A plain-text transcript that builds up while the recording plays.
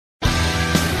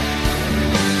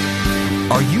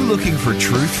Are you looking for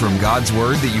truth from God's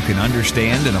Word that you can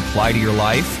understand and apply to your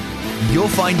life? You'll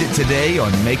find it today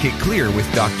on Make It Clear with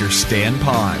Dr. Stan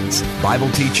Ponz, Bible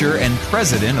teacher and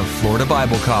president of Florida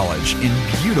Bible College in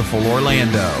beautiful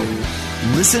Orlando.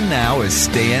 Listen now as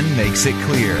Stan makes it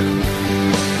clear.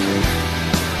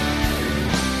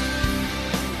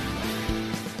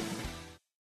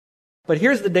 But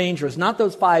here's the danger. It's not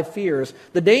those 5 fears.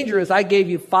 The danger is I gave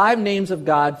you 5 names of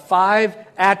God, 5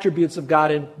 attributes of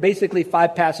God, and basically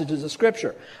 5 passages of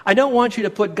Scripture. I don't want you to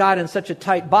put God in such a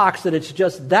tight box that it's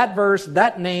just that verse,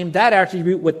 that name, that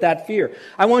attribute with that fear.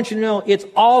 I want you to know it's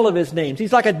all of His names.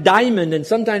 He's like a diamond, and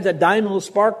sometimes that diamond will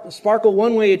sparkle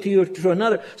one way to you to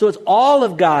another. So it's all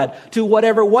of God to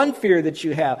whatever one fear that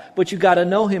you have. But you got to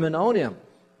know Him and own Him.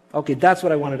 Okay, that's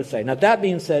what I wanted to say. Now, that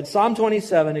being said, Psalm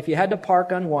 27, if you had to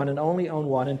park on one and only own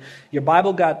one, and your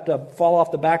Bible got fall off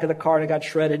the back of the car and it got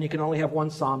shredded and you can only have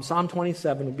one Psalm, Psalm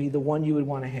 27 would be the one you would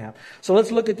want to have. So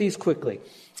let's look at these quickly.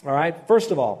 All right,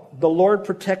 first of all, the Lord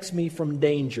protects me from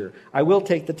danger. I will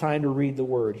take the time to read the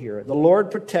word here. The Lord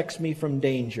protects me from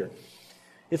danger.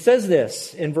 It says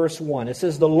this in verse 1. It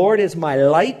says, "The Lord is my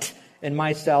light and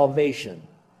my salvation.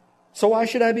 So why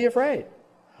should I be afraid?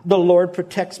 The Lord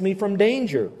protects me from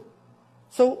danger.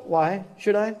 So why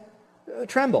should I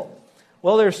tremble?"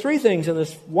 Well, there's 3 things in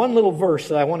this one little verse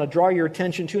that I want to draw your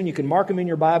attention to, and you can mark them in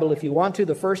your Bible if you want to.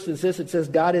 The first is this. It says,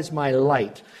 God is my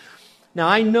light. Now,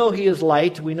 I know He is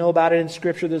light. We know about it in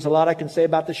Scripture. There's a lot I can say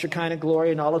about the Shekinah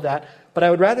glory and all of that. But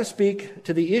I would rather speak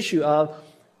to the issue of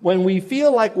when we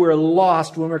feel like we're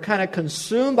lost, when we're kind of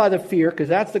consumed by the fear, because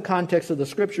that's the context of the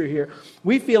Scripture here,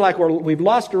 we feel like we've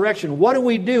lost direction. What do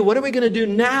we do? What are we going to do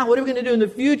now? What are we going to do in the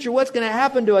future? What's going to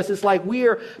happen to us? It's like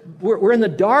we're in the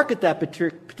dark at that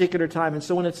particular time. And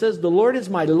so when it says, the Lord is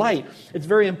my light, it's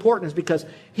very important. It's because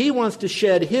He wants to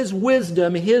shed His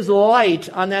wisdom, His light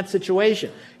on that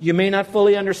situation. You may not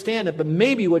fully understand it, but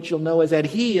maybe what you'll know is that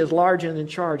He is large and in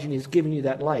charge, and He's giving you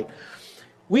that light.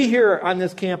 We here on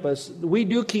this campus, we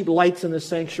do keep lights in the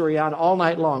sanctuary on all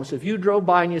night long. So if you drove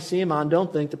by and you see them on,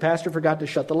 don't think the pastor forgot to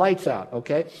shut the lights out,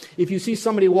 okay? If you see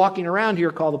somebody walking around here,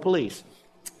 call the police.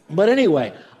 But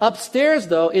anyway, upstairs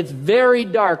though, it's very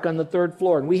dark on the 3rd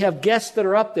floor. And we have guests that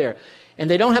are up there. And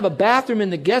they don't have a bathroom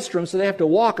in the guest room, so they have to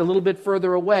walk a little bit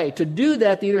further away. To do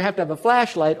that, they either have to have a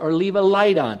flashlight or leave a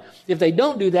light on. If they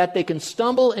don't do that, they can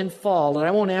stumble and fall. And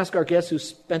I won't ask our guests who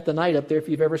spent the night up there if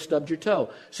you've ever stubbed your toe.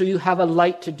 So you have a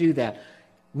light to do that.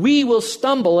 We will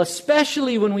stumble,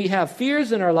 especially when we have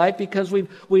fears in our life, because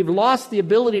we've lost the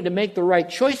ability to make the right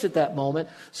choice at that moment.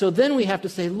 So then we have to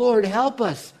say, Lord, help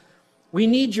us. We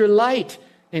need your light.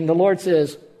 And the Lord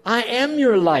says, I am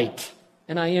your light,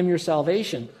 and I am your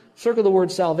salvation. Circle the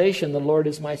word salvation. The Lord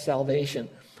is my salvation.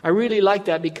 I really like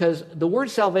that because the word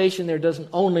salvation there doesn't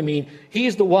only mean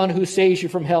He's the one who saves you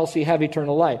from hell so you have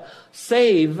eternal life.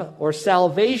 Save or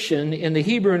salvation in the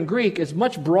Hebrew and Greek is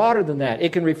much broader than that.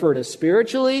 It can refer to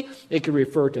spiritually. It can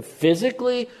refer to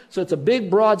physically. So it's a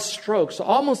big, broad stroke. So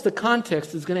almost the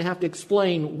context is going to have to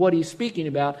explain what he's speaking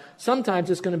about. Sometimes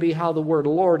it's going to be how the word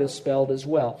Lord is spelled as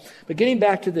well. But getting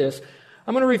back to this,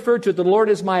 I'm going to refer to it, the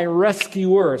Lord is my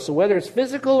rescuer. So whether it's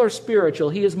physical or spiritual,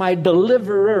 He is my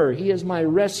deliverer. He is my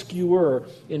rescuer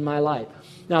in my life.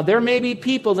 Now, there may be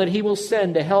people that He will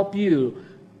send to help you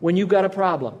when you've got a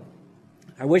problem.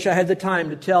 I wish I had the time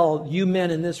to tell you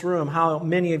men in this room how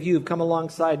many of you have come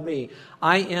alongside me.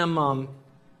 I am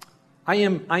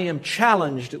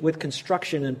challenged with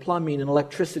construction and plumbing and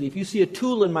electricity. If you see a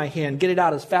tool in my hand, get it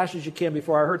out as fast as you can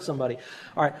before I hurt somebody.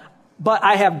 All right. But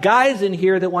I have guys in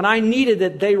here that when I needed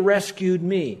it, they rescued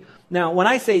me. Now, when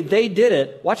I say they did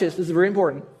it, watch this is very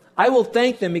important. I will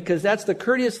thank them because that's the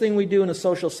courteous thing we do in a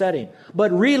social setting.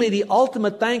 But really, the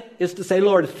ultimate thank is to say,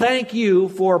 Lord, thank you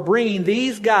for bringing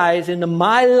these guys into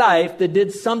my life that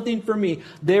did something for me.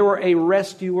 They were a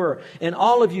rescuer. And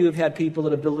all of you have had people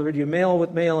that have delivered you, male with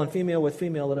male and female with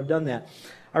female, that have done that.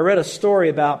 I read a story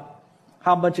about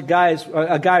how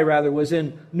a guy was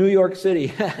in New York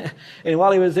City. And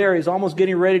while he was there, he was almost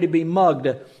getting ready to be mugged.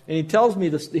 And he tells me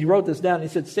this, he wrote this down. He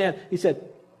said, Stan,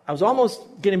 I was almost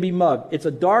going to be mugged. It's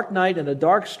a dark night and a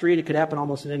dark street. It could happen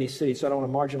almost in any city, so I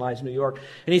don't want to marginalize New York.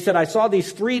 And he said, I saw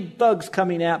these 3 thugs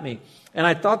coming at me. And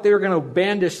I thought they were going to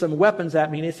brandish some weapons at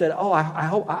me. And he said,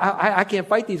 I can't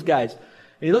fight these guys. And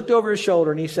he looked over his shoulder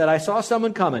and he said, I saw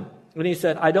someone coming. And he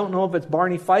said, I don't know if it's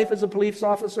Barney Fife as a police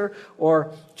officer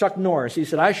or Chuck Norris. He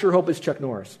said, I sure hope it's Chuck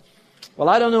Norris. Well,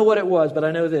 I don't know what it was, but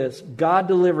I know this. God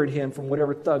delivered him from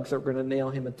whatever thugs that were going to nail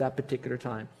him at that particular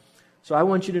time. So I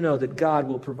want you to know that God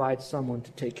will provide someone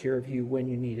to take care of you when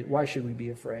you need it. Why should we be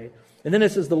afraid? And then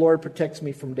it says, the Lord protects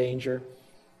me from danger.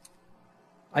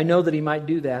 I know that He might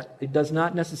do that. It does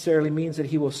not necessarily mean that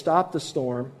He will stop the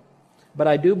storm, but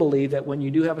I do believe that when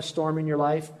you do have a storm in your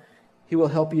life, He will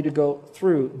help you to go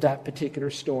through that particular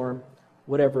storm,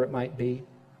 whatever it might be.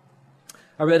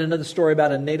 I read another story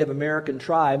about a Native American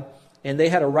tribe, and they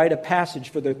had to write a passage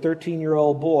for their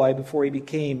 13-year-old boy before he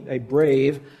became a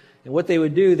brave. And what they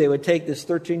would do, they would take this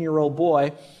 13-year-old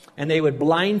boy, and they would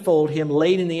blindfold him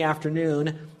late in the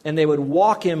afternoon, and they would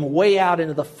walk him way out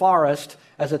into the forest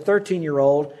as a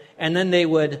 13-year-old, and then they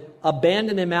would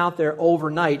abandon him out there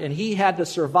overnight. And he had to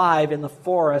survive in the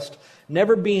forest,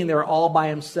 never being there all by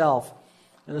himself.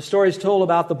 And the story is told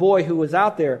about the boy who was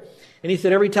out there. And he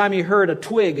said every time he heard a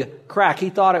twig crack,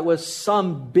 he thought it was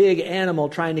some big animal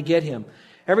trying to get him.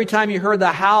 Every time he heard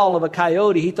the howl of a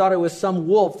coyote, he thought it was some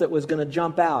wolf that was going to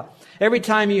jump out. Every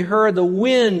time he heard the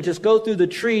wind just go through the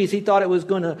trees, he thought it was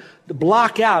going to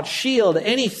block out, shield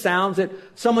any sounds that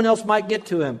someone else might get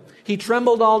to him. He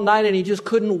trembled all night, and he just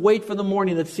couldn't wait for the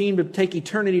morning that seemed to take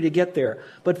eternity to get there.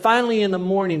 But finally in the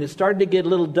morning, it started to get a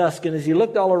little dusk, and as he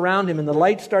looked all around him and the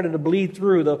light started to bleed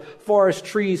through the forest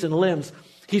trees and limbs,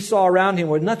 he saw around him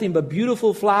were nothing but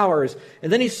beautiful flowers.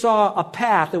 And then he saw a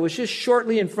path that was just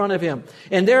shortly in front of him.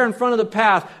 And there in front of the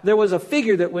path, there was a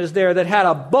figure that was there that had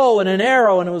a bow and an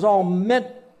arrow, and it was all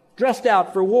dressed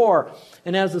out for war.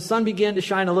 And as the sun began to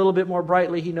shine a little bit more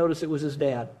brightly, he noticed it was his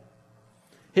dad.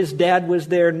 His dad was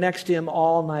there next to him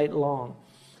all night long.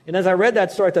 And as I read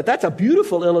that story, I thought, that's a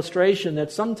beautiful illustration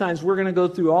that sometimes we're going to go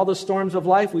through all the storms of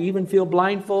life. We even feel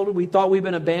blindfolded. We thought we've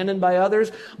been abandoned by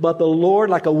others. But the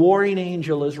Lord, like a warring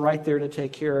angel, is right there to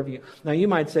take care of you. Now, you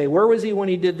might say, where was He when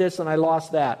He did this and I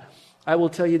lost that? I will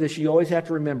tell you this. You always have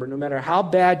to remember, no matter how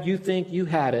bad you think you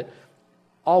had it,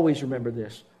 always remember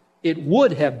this. It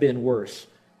would have been worse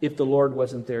if the Lord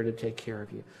wasn't there to take care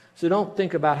of you. So don't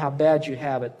think about how bad you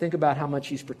have it. Think about how much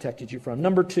He's protected you from.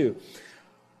 Number 2.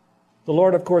 The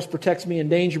Lord, of course, protects me in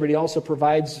danger, but He also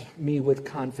provides me with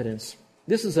confidence.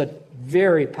 This is a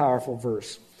very powerful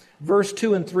verse. Verse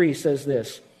 2 and 3 says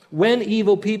this: when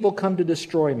evil people come to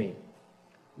destroy me,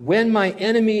 when my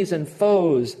enemies and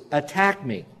foes attack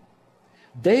me,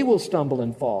 they will stumble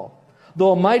and fall.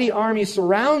 Though a mighty army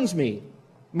surrounds me,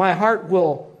 my heart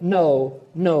will know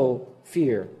no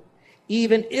fear.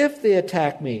 Even if they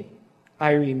attack me,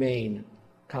 I remain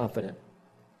confident.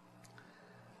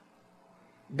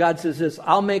 God says this: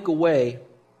 I'll make a way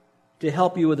to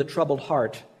help you with a troubled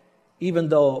heart, even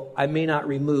though I may not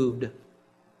removed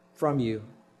from you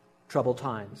troubled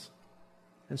times.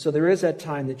 And so there is that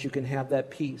time that you can have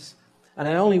that peace. And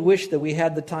I only wish that we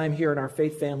had the time here in our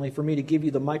faith family for me to give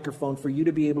you the microphone, for you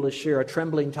to be able to share a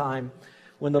trembling time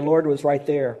when the Lord was right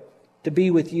there, to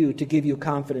be with you, to give you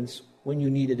confidence when you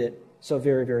needed it so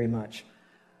very, very much.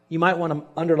 You might want to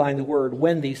underline the word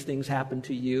when these things happen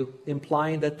to you,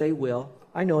 implying that they will.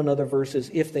 I know another verse is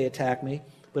if they attack me,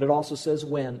 but it also says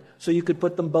when. So you could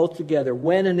put them both together.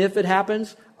 When and if it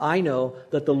happens, I know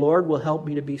that the Lord will help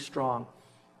me to be strong.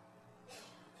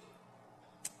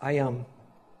 I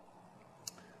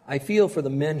feel for the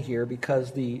men here,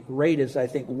 because the rate is, I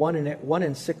think, 1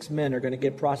 in 6 men are going to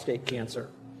get prostate cancer.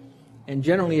 And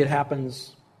generally it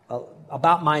happens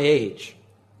about my age.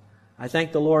 I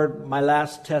thank the Lord my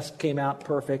last test came out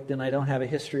perfect, and I don't have a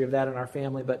history of that in our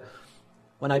family, but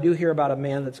when I do hear about a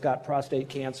man that's got prostate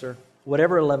cancer,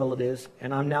 whatever level it is,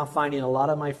 and I'm now finding a lot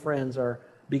of my friends are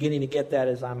beginning to get that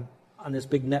as I'm on this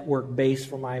big network base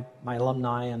for my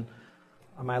alumni and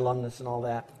my alumnus and all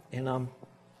that. And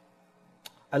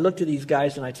I look to these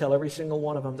guys and I tell every single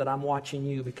one of them that I'm watching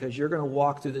you, because you're going to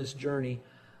walk through this journey.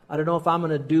 I don't know if I'm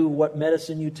going to do what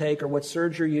medicine you take or what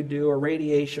surgery you do or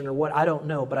radiation or what, I don't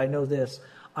know, but I know this.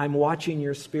 I'm watching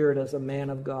your spirit as a man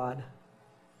of God.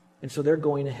 And so they're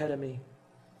going ahead of me.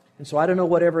 And so I don't know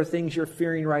whatever things you're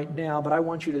fearing right now, but I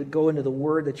want you to go into the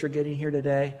word that you're getting here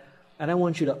today, and I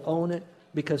want you to own it,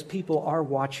 because people are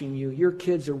watching you. Your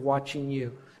kids are watching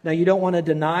you. Now, you don't want to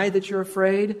deny that you're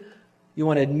afraid. You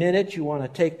want to admit it. You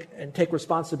want to take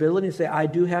responsibility and say, I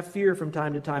do have fear from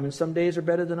time to time, and some days are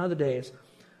better than other days.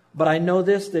 But I know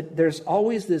this, that there's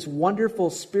always this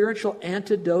wonderful spiritual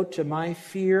antidote to my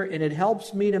fear, and it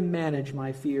helps me to manage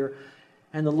my fear.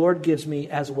 And the Lord gives me,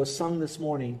 as was sung this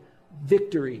morning,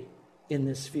 victory in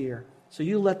this fear. So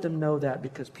you let them know that,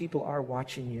 because people are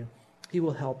watching you. He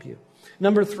will help you.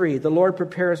 Number 3, the Lord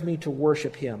prepares me to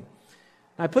worship Him.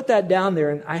 I put that down there,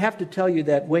 and I have to tell you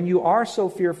that when you are so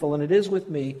fearful, and it is with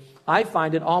me, I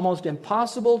find it almost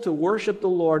impossible to worship the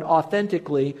Lord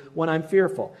authentically when I'm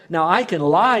fearful. Now, I can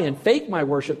lie and fake my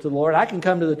worship to the Lord. I can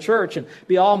come to the church and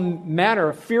be all manner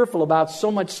of fearful about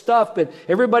so much stuff, but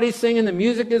everybody's singing, the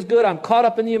music is good, I'm caught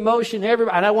up in the emotion,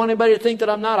 I don't want anybody to think that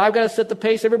I'm not. I've got to set the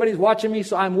pace, everybody's watching me,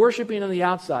 so I'm worshiping on the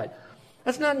outside.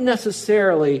 That's not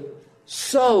necessarily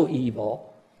so evil,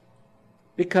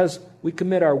 because we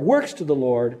commit our works to the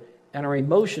Lord, and our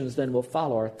emotions then will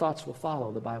follow. Our thoughts will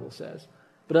follow, the Bible says.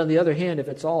 But on the other hand, if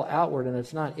it's all outward and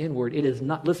it's not inward, it is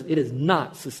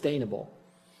not sustainable.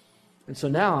 And so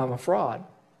now I'm a fraud.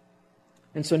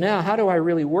 And so now, how do I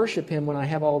really worship Him when I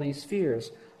have all these fears?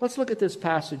 Let's look at this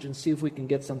passage and see if we can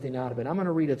get something out of it. I'm going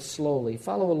to read it slowly.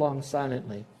 Follow along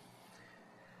silently.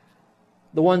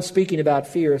 The one speaking about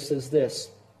fear says this: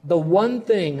 "The one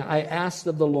thing I asked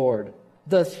of the Lord,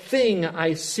 the thing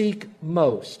I seek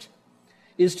most,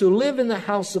 is to live in the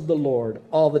house of the Lord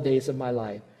all the days of my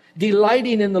life,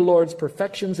 delighting in the Lord's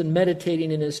perfections and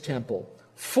meditating in His temple.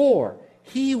 For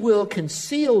He will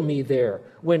conceal me there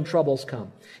when troubles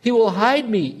come. He will hide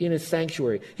me in His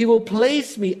sanctuary. He will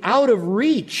place me out of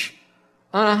reach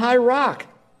on a high rock.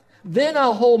 Then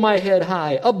I'll hold my head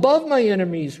high above my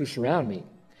enemies who surround me.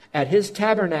 At His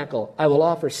tabernacle I will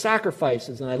offer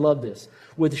sacrifices," and I love this,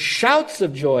 "with shouts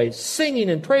of joy, singing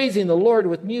and praising the Lord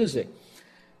with music."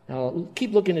 Now,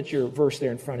 keep looking at your verse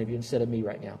there in front of you instead of me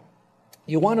right now.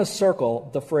 You want to circle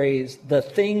the phrase, "the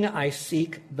thing I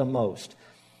seek the most."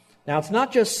 Now, it's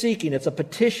not just seeking, it's a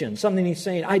petition, something he's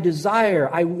saying, I desire,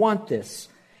 I want this,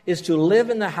 is to live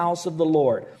in the house of the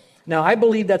Lord. Now, I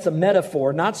believe that's a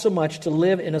metaphor, not so much to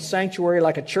live in a sanctuary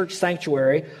like a church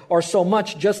sanctuary, or so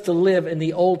much just to live in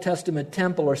the Old Testament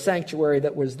temple or sanctuary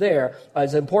that was there,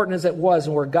 as important as it was,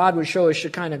 and where God would show His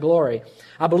Shekinah glory.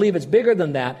 I believe it's bigger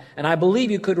than that, and I believe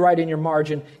you could write in your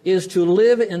margin, is to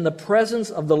live in the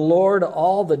presence of the Lord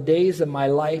all the days of my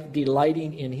life,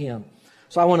 delighting in Him.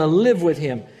 So I want to live with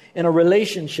Him in a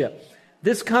relationship.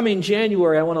 This coming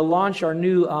January, I want to launch our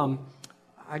new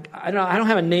I don't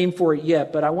have a name for it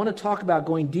yet, but I want to talk about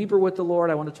going deeper with the Lord.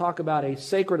 I want to talk about a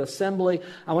sacred assembly.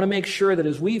 I want to make sure that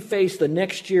as we face the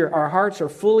next year, our hearts are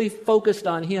fully focused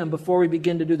on Him before we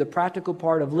begin to do the practical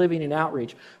part of living in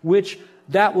outreach, which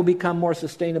that will become more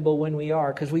sustainable when we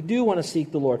are, because we do want to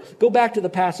seek the Lord. Go back to the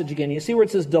passage again. You see where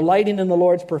it says, delighting in the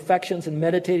Lord's perfections and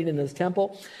meditating in His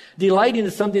temple? Delighting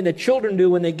is something that children do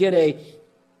when they get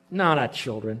not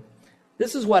children.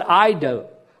 This is what I do.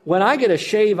 When I get a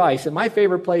shave ice, and my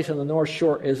favorite place on the North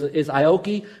Shore is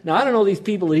Aoki. Now, I don't know these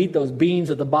people that eat those beans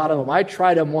at the bottom of them. I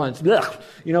tried them once, but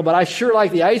I sure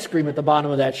like the ice cream at the bottom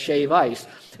of that shave ice.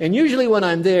 And usually when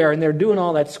I'm there and they're doing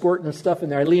all that squirting and stuff in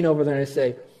there, I lean over there and I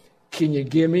say, "Can you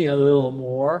give me a little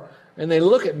more?" And they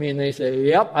look at me and they say,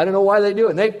 "Yep." I don't know why they do it.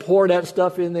 And they pour that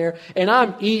stuff in there. And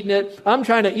I'm eating it. I'm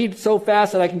trying to eat so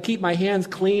fast that I can keep my hands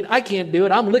clean. I can't do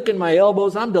it. I'm licking my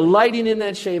elbows. I'm delighting in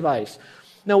that shave ice.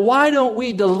 Now, why don't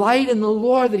we delight in the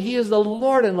Lord, that He is the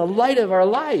Lord and the light of our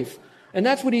life? And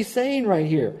that's what He's saying right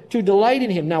here, to delight in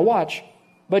Him. Now watch.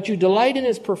 "But you delight in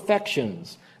His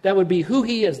perfections." That would be who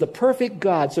He is, the perfect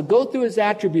God. So go through His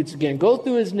attributes again. Go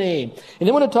through His name. And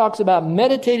then when it talks about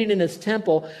meditating in His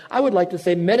temple, I would like to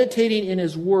say meditating in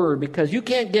His Word, because you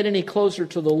can't get any closer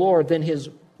to the Lord than His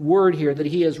Word here that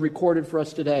He has recorded for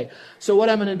us today. So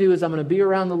what I'm going to do is I'm going to be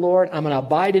around the Lord. I'm going to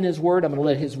abide in His Word. I'm going to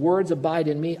let His words abide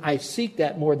in me. I seek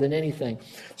that more than anything.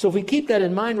 So if we keep that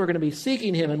in mind, we're going to be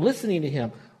seeking Him and listening to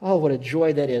Him. Oh, what a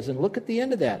joy that is. And look at the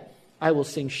end of that. I will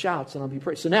sing shouts and I'll be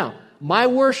praised. So now, my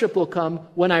worship will come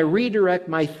when I redirect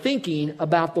my thinking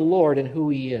about the Lord and who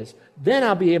He is. Then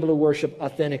I'll be able to worship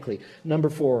authentically. Number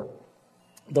 4,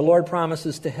 the Lord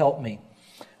promises to help me.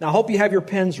 Now, I hope you have your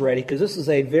pens ready, because this is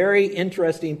a very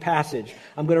interesting passage.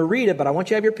 I'm going to read it, but I want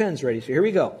you to have your pens ready. So here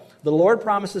we go. The Lord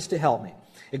promises to help me.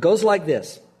 It goes like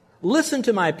this. "Listen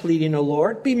to my pleading, O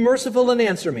Lord. Be merciful and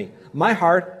answer me. My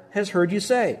heart has heard you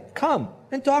say, 'Come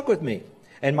and talk with me.'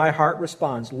 And my heart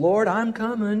responds, 'Lord, I'm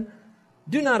coming.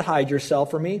 Do not hide yourself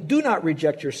from me. Do not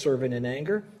reject your servant in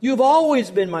anger. You've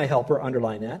always been my helper.'"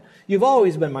 Underline that. "You've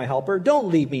always been my helper. Don't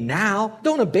leave me now.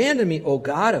 Don't abandon me, O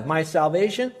God of my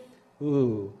salvation."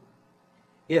 Ooh.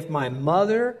 "If my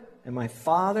mother and my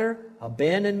father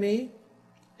abandon me,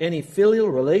 any filial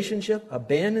relationship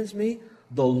abandons me,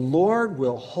 the Lord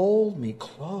will hold me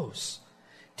close.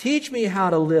 Teach me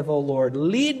how to live, O Lord.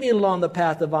 Lead me along the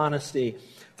path of honesty,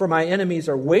 for my enemies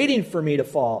are waiting for me to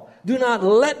fall. Do not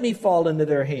let me fall into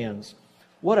their hands."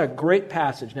 What a great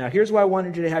passage. Now, here's why I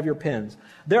wanted you to have your pens.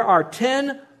 There are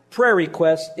 10 prayer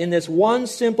requests in this one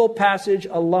simple passage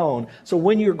alone. So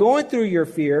when you're going through your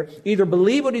fear, either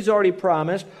believe what He's already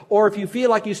promised, or if you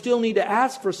feel like you still need to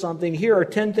ask for something, here are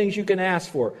 10 things you can ask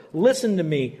for. Listen to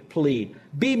me, plead.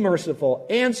 Be merciful.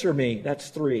 Answer me. That's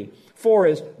 3. 4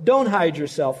 is, don't hide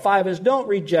yourself. 5 is, don't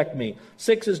reject me.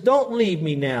 6 is, don't leave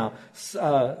me now.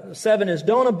 7 is,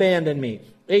 don't abandon me.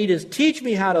 8 is, teach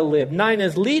me how to live. 9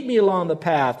 is, lead me along the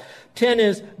path. 10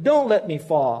 is, don't let me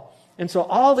fall. And so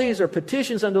all these are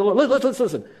petitions unto the Lord.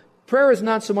 Listen. Prayer is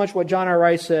not so much what John R.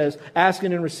 Rice says,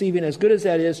 asking and receiving, as good as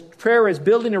that is. Prayer is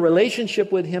building a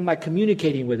relationship with Him by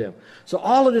communicating with Him. So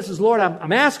all of this is, Lord,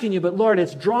 I'm asking you, but Lord,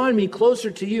 it's drawing me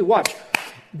closer to you. Watch.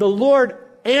 The Lord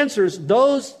answers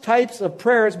those types of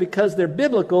prayers because they're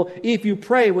biblical if you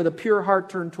pray with a pure heart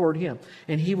turned toward Him.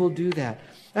 And He will do that.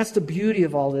 That's the beauty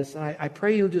of all this. And I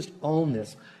pray you'll just own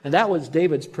this. And that was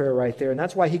David's prayer right there. And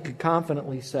that's why he could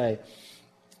confidently say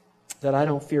that I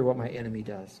don't fear what my enemy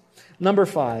does. Number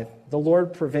 5, the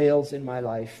Lord prevails in my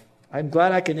life. I'm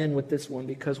glad I can end with this one,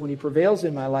 because when He prevails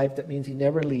in my life, that means He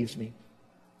never leaves me.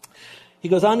 He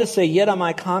goes on to say, yet am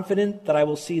I confident that I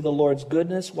will see the Lord's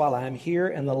goodness while I am here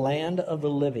in the land of the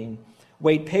living.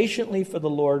 Wait patiently for the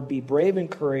Lord. Be brave and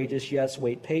courageous. Yes,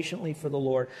 wait patiently for the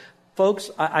Lord. Folks,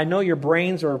 I know your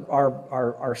brains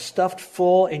are stuffed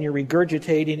full and you're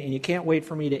regurgitating and you can't wait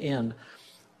for me to end.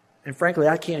 And frankly,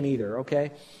 I can't either,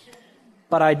 okay?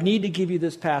 But I need to give you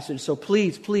this passage. So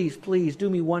please, please, please do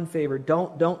me one favor.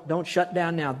 Don't shut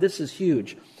down now. This is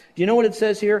huge. Do you know what it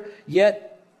says here? Yet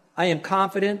I am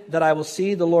confident that I will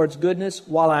see the Lord's goodness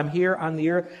while I'm here on the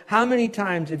earth. How many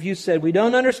times have you said, we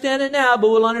don't understand it now, but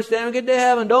we'll understand when we get to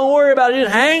heaven. Don't worry about it.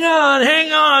 Just hang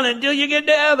on until you get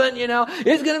to heaven.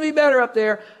 It's going to be better up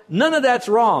there. None of that's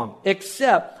wrong,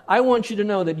 except I want you to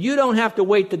know that you don't have to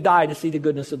wait to die to see the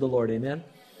goodness of the Lord. Amen.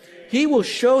 He will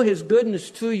show His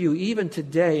goodness to you even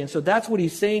today. And so that's what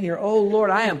He's saying here. Oh, Lord,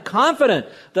 I am confident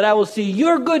that I will see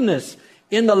your goodness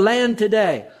in the land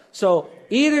today. So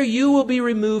either you will be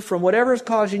removed from whatever is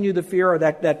causing you the fear, or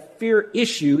that fear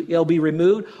issue, it'll be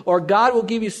removed, or God will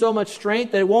give you so much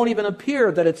strength that it won't even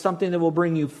appear that it's something that will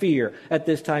bring you fear at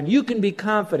this time. You can be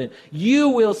confident. You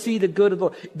will see the good of the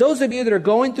Lord. Those of you that are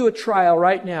going through a trial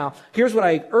right now, here's what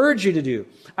I urge you to do.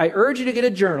 I urge you to get a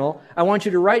journal. I want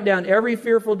you to write down every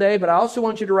fearful day, but I also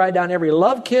want you to write down every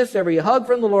love kiss, every hug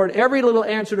from the Lord, every little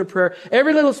answer to prayer,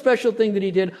 every little special thing that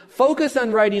He did. Focus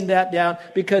on writing that down,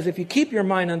 because if you keep your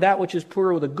mind on that which is poor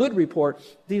with a good report,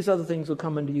 these other things will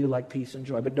come into you like peace and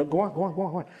joy. But go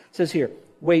on. It says here,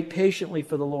 wait patiently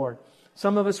for the Lord.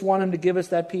 Some of us want Him to give us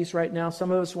that peace right now.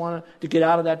 Some of us want to get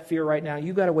out of that fear right now.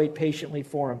 You've got to wait patiently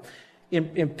for Him.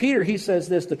 In Peter, he says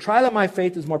this, the trial of my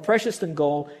faith is more precious than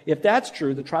gold. If that's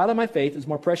true, the trial of my faith is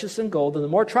more precious than gold. And the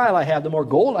more trial I have, the more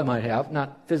gold I might have,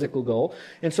 not physical gold.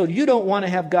 And so you don't want to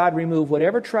have God remove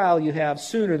whatever trial you have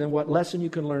sooner than what lesson you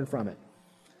can learn from it.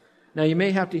 Now, you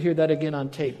may have to hear that again on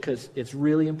tape, because it's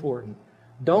really important.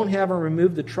 Don't have Him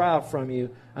remove the trial from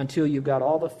you until you've got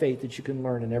all the faith that you can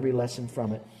learn in every lesson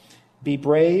from it. Be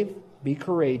brave, be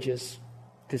courageous,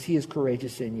 because He is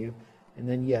courageous in you. And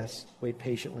then, yes, wait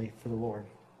patiently for the Lord.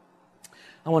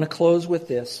 I want to close with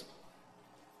this.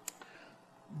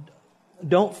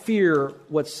 Don't fear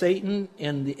what Satan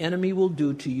and the enemy will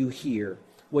do to you here.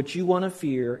 What you want to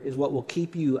fear is what will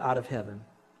keep you out of heaven.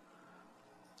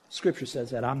 Scripture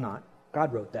says that. I'm not.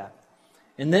 God wrote that.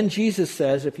 And then Jesus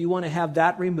says, if you want to have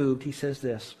that removed, He says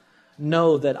this,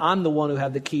 know that I'm the one who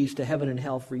have the keys to heaven and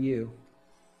hell for you.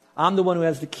 I'm the one who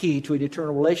has the key to an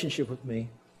eternal relationship with me.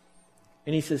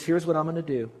 And He says, here's what I'm going to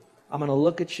do. I'm going to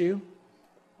look at you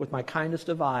with my kindest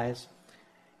of eyes.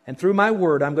 And through my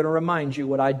word, I'm going to remind you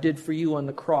what I did for you on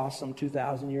the cross some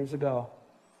 2,000 years ago.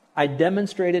 I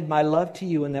demonstrated my love to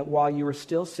you in that while you were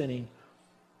still sinning,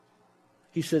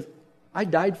 He says, I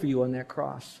died for you on that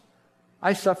cross.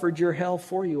 I suffered your hell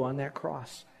for you on that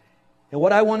cross. And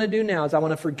what I want to do now is I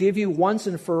want to forgive you once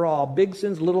and for all. Big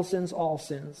sins, little sins, all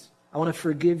sins. I want to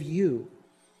forgive you.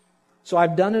 So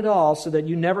I've done it all so that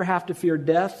you never have to fear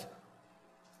death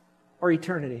or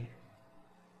eternity.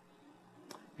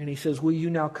 And He says, will you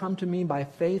now come to me by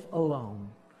faith alone?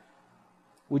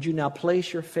 Would you now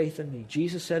place your faith in me?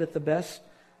 Jesus said it the best,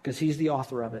 because He's the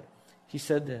author of it. He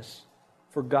said this,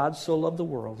 for God so loved the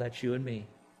world, that's you and me,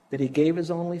 that He gave His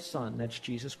only Son, that's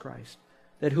Jesus Christ,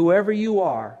 that whoever you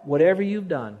are, whatever you've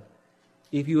done,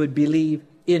 if you would believe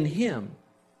in Him,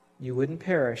 you wouldn't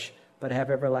perish, but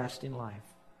have everlasting life.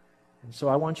 And so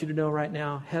I want you to know right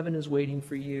now, heaven is waiting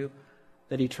for you.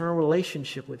 That eternal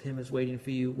relationship with Him is waiting for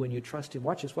you when you trust Him.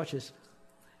 Watch this.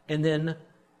 And then,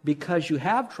 because you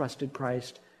have trusted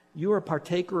Christ, you are a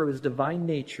partaker of His divine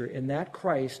nature, and that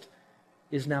Christ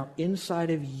is now inside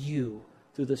of you,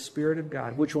 through the Spirit of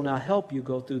God, which will now help you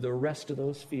go through the rest of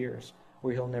those fears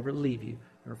where He'll never leave you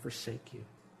nor forsake you.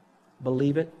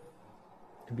 Believe it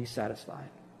and be satisfied.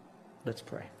 Let's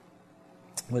pray.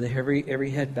 With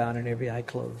every head bowed and every eye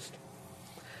closed.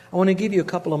 I want to give you a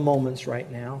couple of moments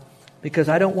right now because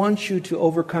I don't want you to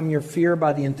overcome your fear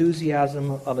by the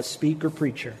enthusiasm of a speaker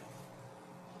preacher.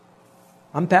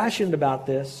 I'm passionate about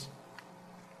this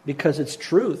because it's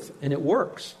truth and it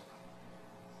works.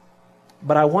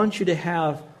 But I want you to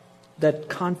have that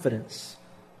confidence,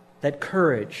 that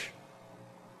courage,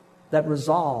 that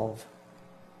resolve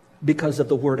because of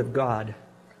the Word of God,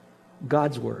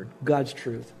 God's Word, God's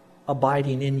truth,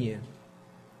 abiding in you.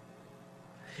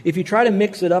 If you try to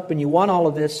mix it up and you want all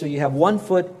of this so you have one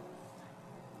foot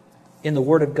in the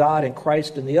Word of God and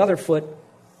Christ and the other foot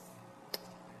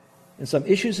in some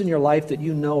issues in your life that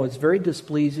you know is very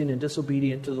displeasing and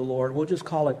disobedient to the Lord, we'll just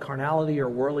call it carnality or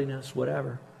worldliness,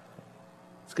 whatever.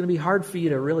 It's going to be hard for you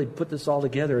to really put this all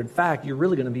together. In fact, you're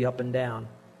really going to be up and down.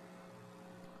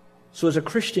 So as a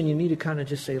Christian, you need to kind of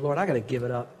just say, Lord, I got to give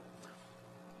it up.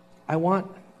 I want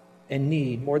and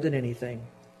need, more than anything,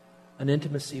 an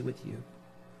intimacy with you.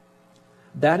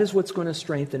 That is what's going to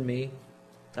strengthen me.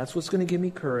 That's what's going to give me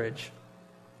courage.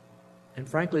 And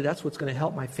frankly, that's what's going to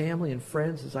help my family and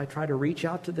friends as I try to reach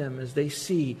out to them as they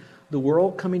see the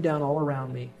world coming down all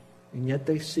around me, and yet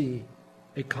they see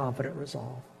a confident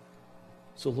resolve.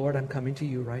 So Lord, I'm coming to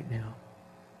you right now.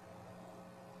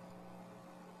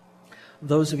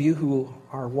 Those of you who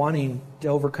are wanting to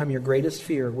overcome your greatest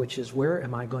fear, which is where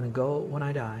am I going to go when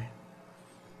I die?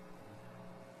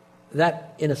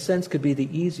 That, in a sense, could be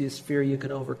the easiest fear you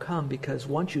can overcome because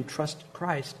once you trust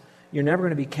Christ, you're never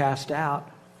going to be cast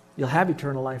out. You'll have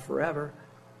eternal life forever.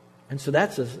 And so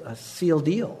that's a sealed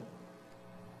deal.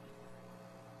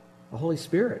 The Holy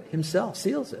Spirit Himself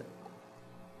seals it.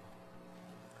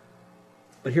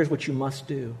 But here's what you must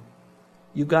do.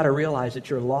 You've got to realize that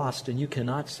you're lost and you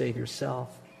cannot save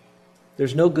yourself.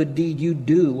 There's no good deed you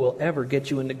do will ever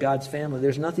get you into God's family.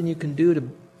 There's nothing you can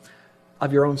do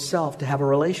of your own self to have a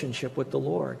relationship with the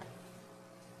Lord.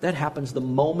 That happens the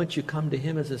moment you come to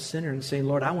Him as a sinner and say,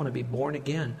 Lord, I want to be born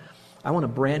again. I want a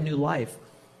brand new life.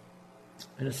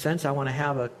 In a sense, I want to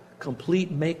have a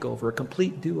complete makeover, a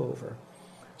complete do-over.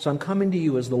 So I'm coming to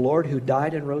you as the Lord who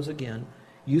died and rose again.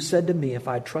 You said to me, if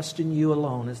I trust in you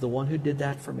alone as the one who did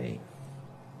that for me,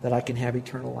 that I can have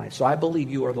eternal life. So I believe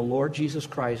you are the Lord Jesus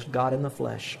Christ, God in the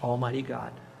flesh, Almighty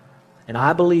God. And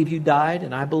I believe you died,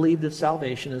 and I believe that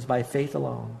salvation is by faith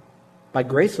alone, by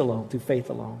grace alone, through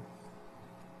faith alone,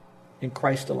 in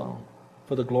Christ alone,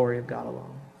 for the glory of God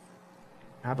alone.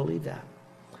 I believe that.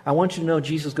 I want you to know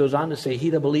Jesus goes on to say, he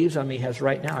that believes on me has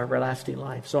right now everlasting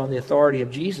life. So on the authority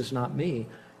of Jesus, not me,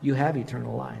 you have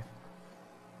eternal life.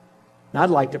 Now, I'd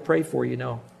like to pray for you.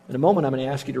 In a moment, I'm going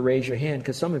to ask you to raise your hand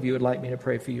because some of you would like me to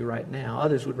pray for you right now.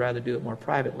 Others would rather do it more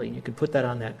privately. And you can put that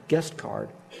on that guest card.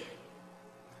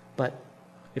 But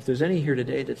if there's any here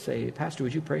today that say, Pastor,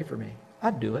 would you pray for me?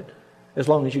 I'd do it. As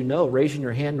long as you know, raising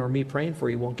your hand or me praying for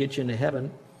you won't get you into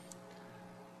heaven.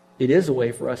 It is a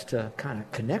way for us to kind of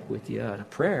connect with you in a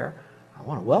prayer. I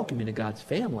want to welcome you to God's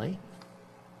family.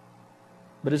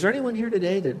 But is there anyone here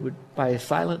today that would, by a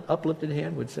silent, uplifted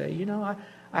hand, would say,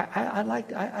 I'd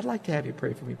like to have you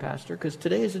pray for me, Pastor, because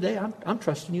today is the day I'm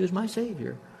trusting you as my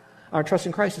Savior. I'm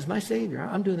trusting Christ as my Savior.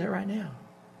 I'm doing that right now.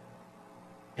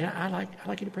 And I'd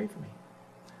like you to pray for me.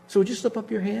 So would you slip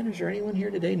up your hand? Is there anyone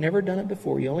here today never done it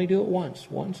before? You only do it once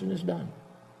and it's done.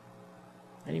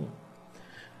 Anyone?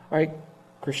 All right,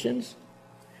 Christians,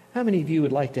 how many of you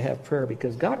would like to have prayer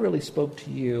because God really spoke to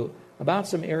you about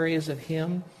some areas of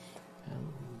Him?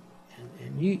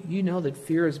 And you know that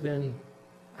fear has been,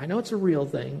 I know it's a real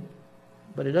thing,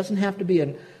 but it doesn't have to be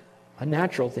a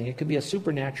natural thing. It could be a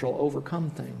supernatural overcome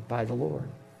thing by the Lord.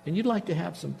 And you'd like to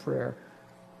have some prayer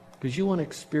because you want to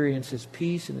experience His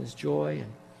peace and His joy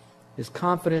and His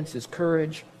confidence, His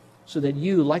courage, so that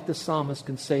you, like the psalmist,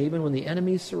 can say, even when the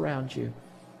enemies surround you,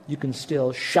 you can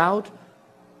still shout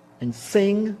and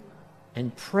sing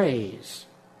and praise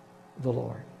the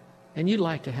Lord. And you'd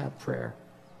like to have prayer.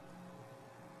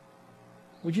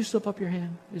 Would you slip up your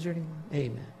hand? Is there anyone?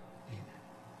 Amen.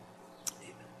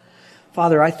 Amen.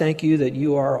 Father, I thank you that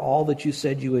you are all that you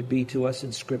said you would be to us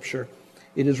in Scripture.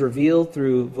 It is revealed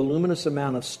through voluminous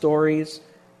amount of stories,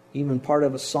 even part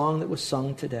of a song that was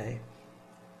sung today.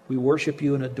 We worship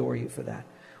you and adore you for that.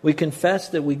 We confess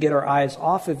that we get our eyes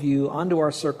off of you onto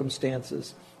our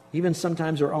circumstances, even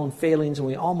sometimes our own failings, and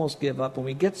we almost give up, and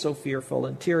we get so fearful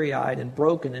and teary-eyed and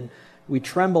broken, and we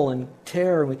tremble and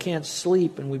tear, and we can't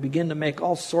sleep, and we begin to make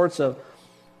all sorts of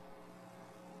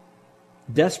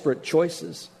desperate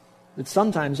choices. that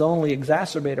sometimes only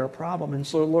exacerbate our problem. And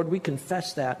so, Lord, we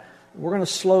confess that. We're going to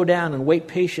slow down and wait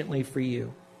patiently for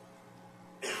you.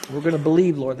 We're going to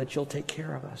believe, Lord, that you'll take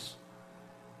care of us.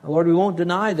 And Lord, we won't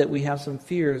deny that we have some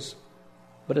fears,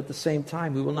 but at the same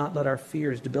time, we will not let our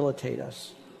fears debilitate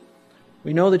us.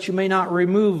 We know that you may not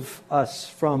remove us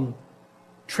from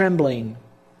trembling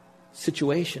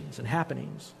situations and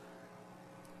happenings,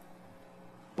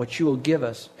 but you will give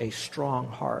us a strong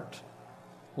heart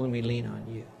when we lean on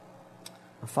you.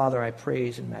 Father, I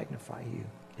praise and magnify you.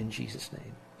 In Jesus'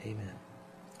 name, amen.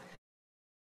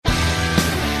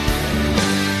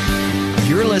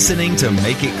 You're listening to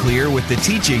Make It Clear with the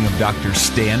teaching of Dr.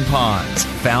 Stan Ponz,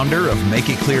 founder of Make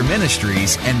It Clear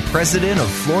Ministries and president of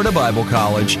Florida Bible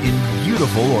College in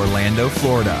beautiful Orlando,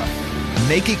 Florida.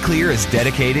 Make It Clear is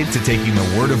dedicated to taking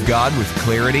the Word of God with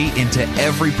clarity into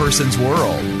every person's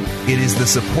world. It is the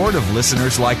support of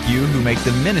listeners like you who make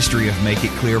the ministry of Make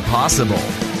It Clear possible.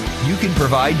 You can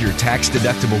provide your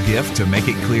tax-deductible gift to Make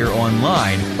It Clear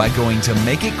online by going to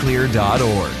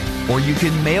makeitclear.org. Or you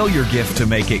can mail your gift to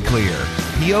Make It Clear,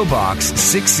 P.O. Box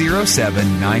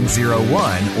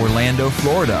 607901, Orlando,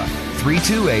 Florida,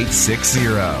 32860.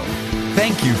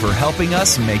 Thank you for helping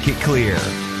us make it clear.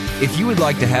 If you would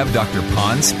like to have Dr.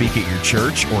 Ponz speak at your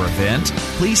church or event,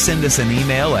 please send us an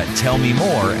email at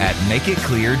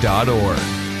tellmemore@makeitclear.org.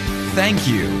 Thank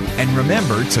you, and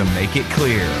remember to make it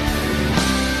clear.